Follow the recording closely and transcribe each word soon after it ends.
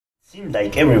Seemed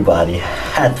like everybody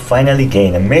had finally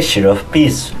gained a measure of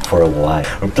peace for a while.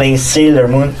 We're playing Sailor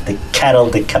Moon, the cattle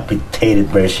decapitated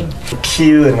version.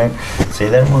 Cute, man.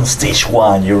 Sailor Moon stage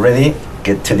 1, you ready?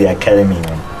 Get to the academy,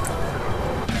 man.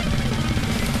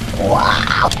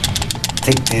 Wow!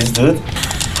 Take this, dude.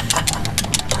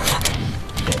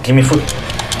 Yeah, give me food.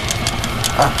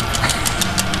 Ah.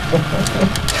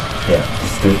 Yeah,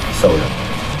 this dude, solo.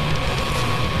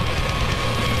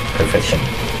 Perfection.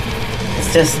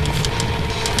 It's just...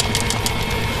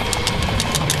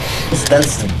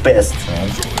 That's the best, man.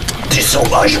 This so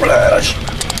much flash.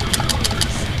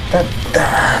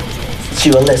 Teach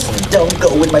you a lesson. Don't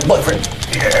go with my boyfriend.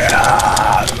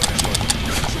 Yeah.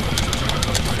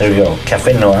 There we go.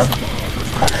 Cafe Noah.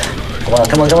 Come on,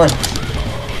 come on, come on.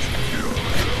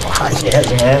 Ah, yes,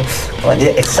 man. Come on,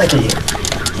 yeah, exactly.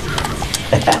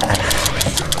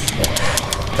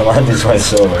 Come on, this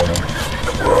one's over, man.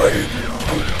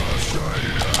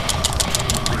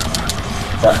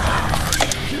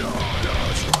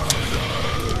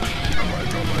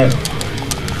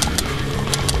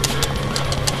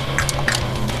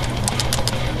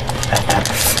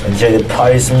 Enjoy the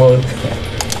party mode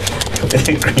with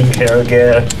the green hair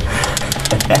girl.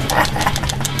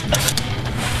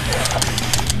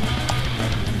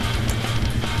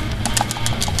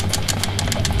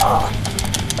 Ah,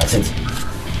 that's it.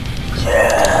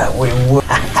 Yeah, we won.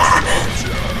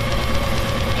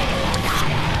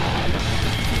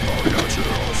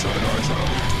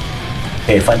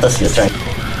 Hey, fantasy is right.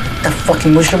 That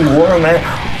fucking mushroom war, man.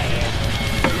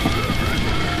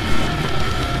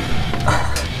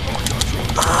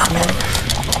 Ah, man.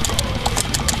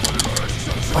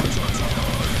 What?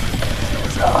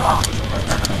 Oh,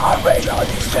 alright, on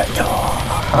this sector.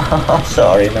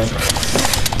 Sorry, man.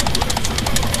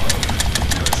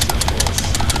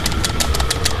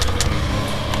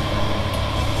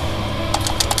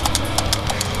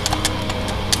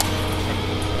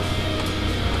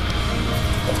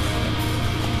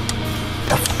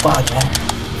 Fuck, man.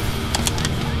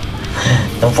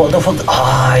 Don't fall, don't fall.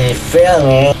 Ah, I fell,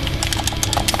 man.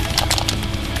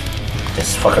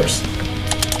 These fuckers.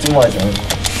 Too much, man.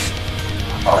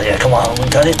 Oh, yeah, come on, we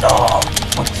got it. Oh,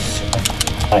 fuck this shit, man.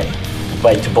 Alright,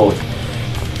 bite to both.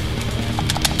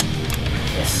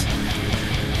 Yes.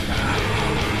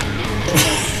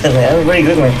 Man, very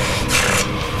good, man.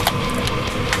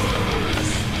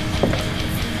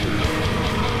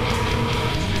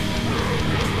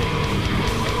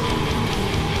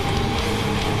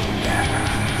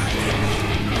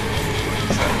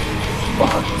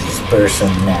 This person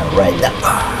now, right now.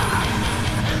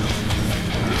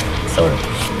 Sorry.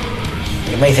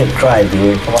 You made him cry,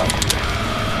 dude. Come on.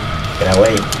 Get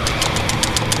away.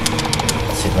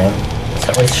 That's it, man. That's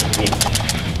how it should be.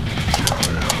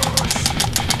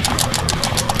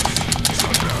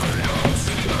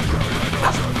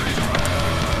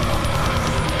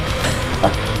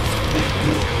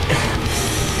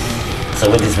 So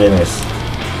with these winners,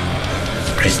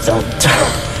 Crystal.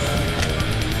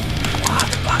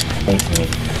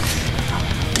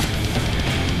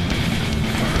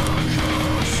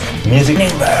 Music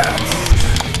number.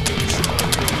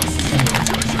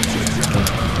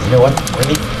 You know what?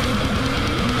 Ready?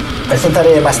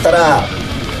 Presentaré Mastara.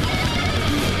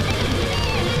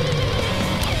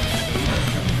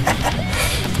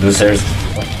 Losers.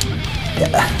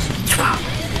 Yeah.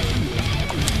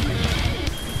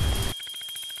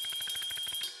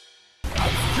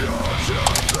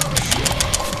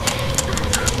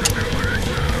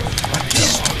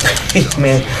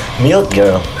 Man, milk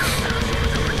girl.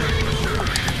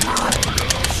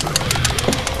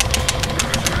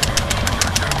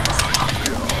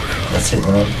 That's it,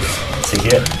 man. See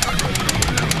here.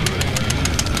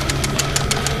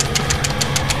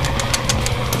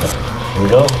 Here we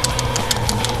go.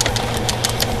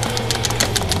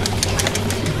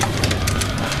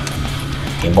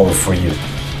 Game over for you.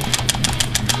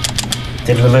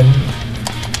 Gentlemen,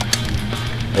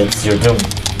 that's your doom.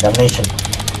 Damnation.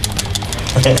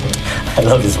 I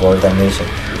love this word, damnation.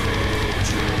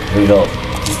 Here we go.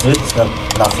 This dude is not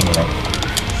nothing, man.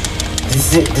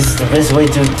 This is the best way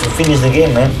to finish the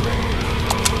game, man.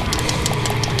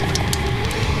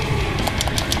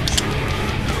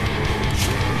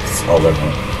 It's over,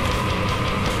 man.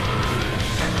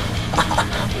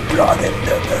 Blood and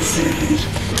the seas.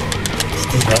 What's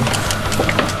this, man?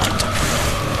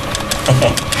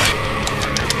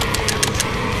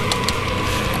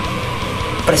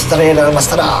 Prestaré la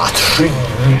mascara.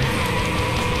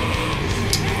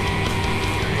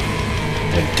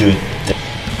 Dude.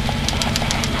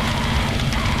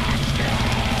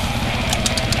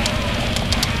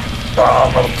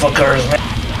 Oh, motherfuckers, man.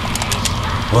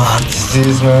 What is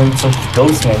this, man? Some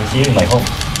ghost man here in my home.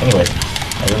 Anyway,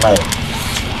 doesn't matter.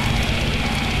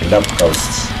 We love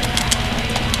ghosts.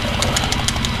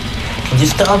 Can you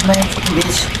stop, man? Fucking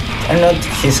bitch. I'm not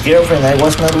his girlfriend. I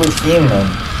was not with him, man.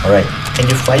 Alright, can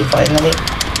you fight finally?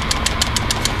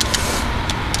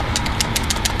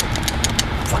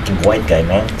 Fucking white guy,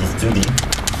 man. This dude.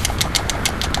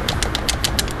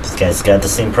 This guy's got the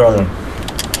same problem.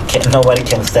 Nobody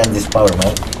can stand this power,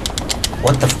 man.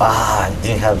 What the I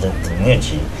didn't have the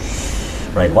energy.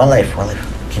 Right, one life.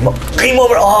 Game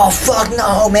over. Oh, fuck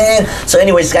no, man. So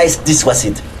anyways, guys, this was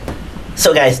it.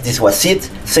 So guys, this was it.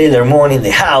 Sailor Moon in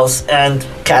the house and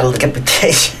cattle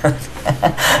decapitation.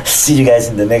 See you guys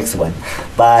in the next one.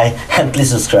 Bye, and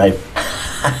please subscribe.